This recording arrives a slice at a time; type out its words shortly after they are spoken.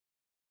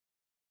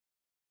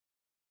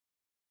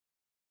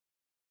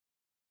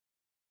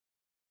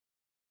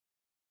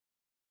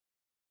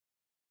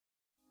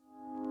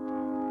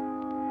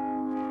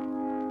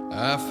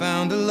I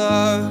found a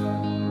love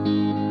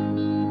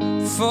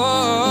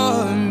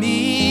for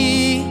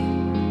me.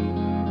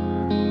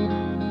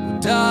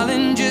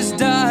 Darling, just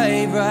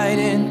dive right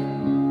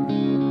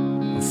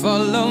in,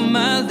 follow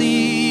my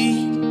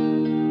lead.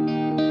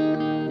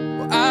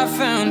 Well, I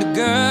found a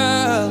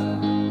girl,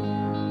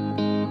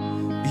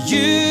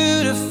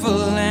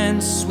 beautiful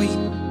and sweet.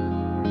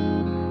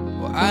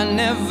 Well, I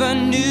never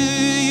knew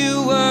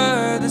you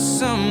were the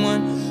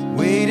someone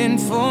waiting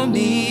for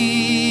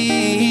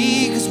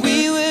me. 'Cause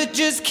we were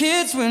just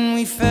kids when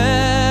we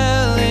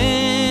fell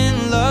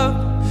in love,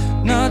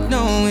 not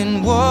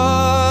knowing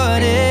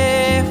what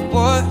it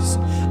was.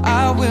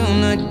 I will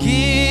not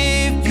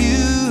give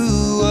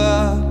you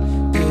up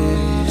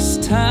this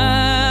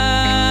time.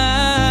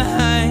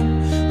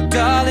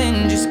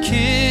 Darling, just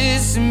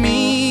kiss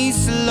me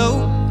slow.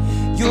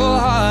 Your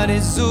heart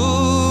is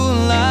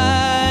all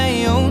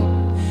I own,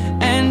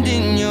 and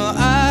in your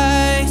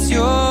eyes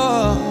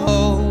you're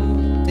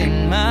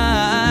holding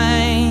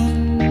mine.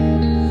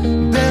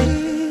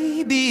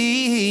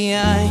 Baby,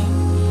 I'm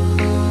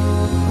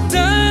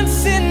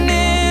dancing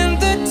in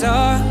the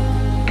dark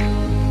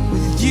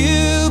with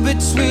you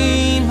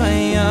between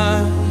my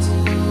arms,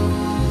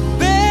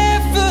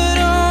 barefoot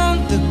on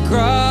the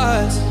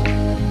grass.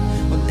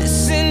 We're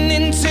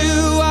listening to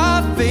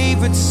our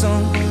favorite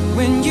song.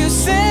 When you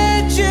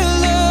said you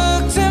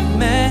looked a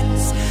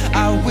mess,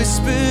 I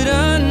whispered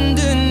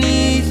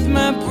underneath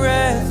my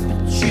breath,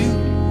 but you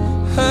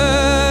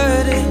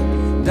heard it.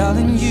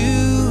 Darling, you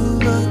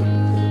look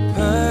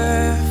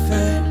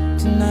perfect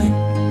tonight.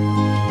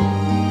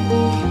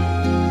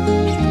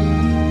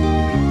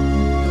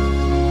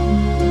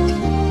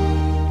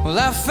 Well,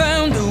 I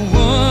found a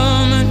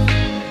woman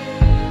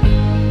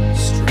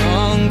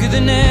stronger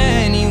than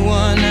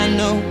anyone I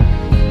know.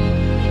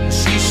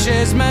 She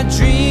shares my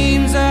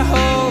dreams. I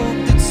hope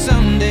that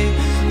someday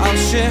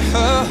I'll share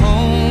her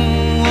home.